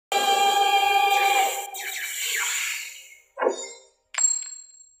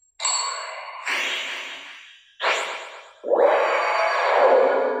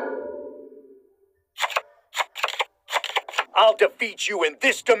defeat you in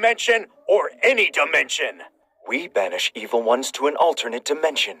this dimension or any dimension. We banish evil ones to an alternate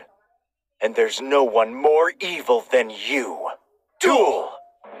dimension. And there's no one more evil than you. Duel!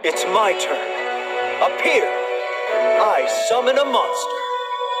 It's my turn. Appear! I summon a monster.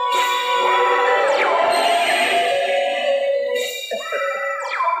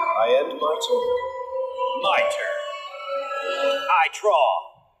 I end my turn. My turn. I draw.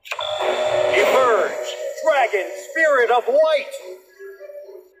 Emerge! Dragon Spirit of White!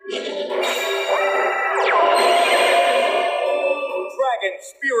 Dragon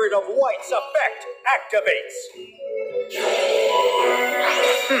Spirit of White's effect activates.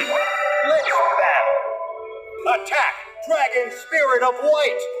 Let's battle. Attack! Dragon Spirit of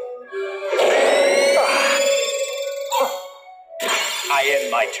White! I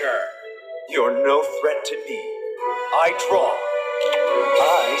end my turn. You're no threat to me. I draw.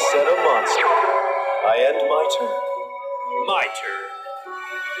 I set a monster. I end my turn. My turn.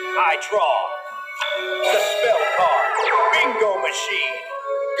 I draw. The spell card. Bingo machine.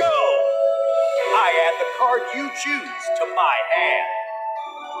 Go! I add the card you choose to my hand.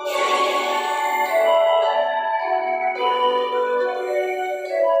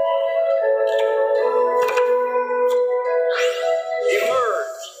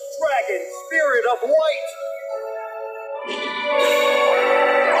 Emerge, Dragon Spirit of White!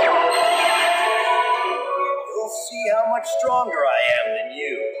 You'll see how much stronger I am than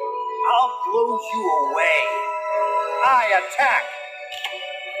you. I'll blow you away. I attack!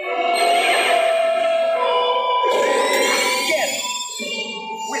 Get it!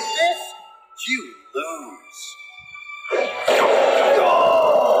 With this, you lose.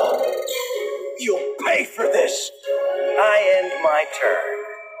 Oh! You'll pay for this! I end my turn.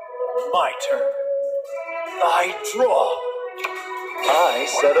 My turn. I draw. I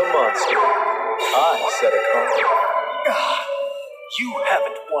set a monster. I set a card. You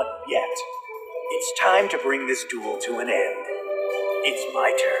haven't won yet. It's time to bring this duel to an end. It's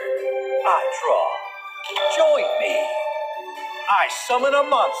my turn. I draw. Join me. I summon a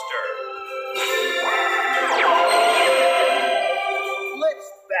monster. Let's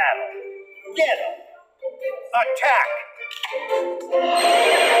battle. Get him. Attack.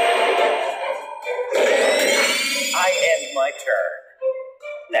 I end my turn.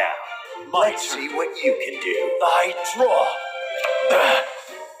 Now, let's see what you can do. I draw.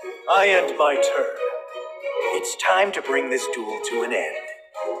 I end my turn. It's time to bring this duel to an end.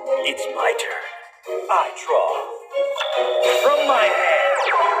 It's my turn. I draw. From my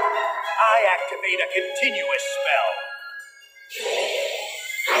hand, I activate a continuous spell.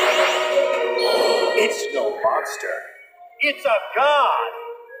 It's no monster. It's a god.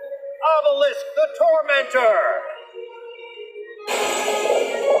 Obelisk the Tormentor.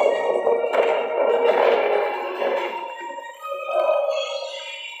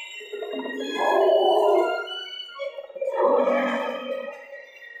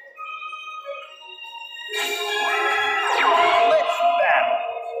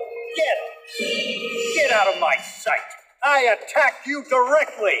 My sight. I attack you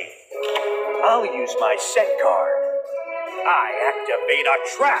directly. I'll use my set card. I activate a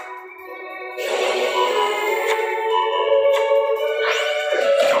trap.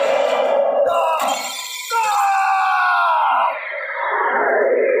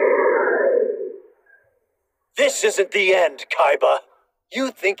 This isn't the end, Kaiba. You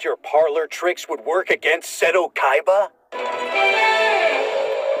think your parlor tricks would work against Seto Kaiba?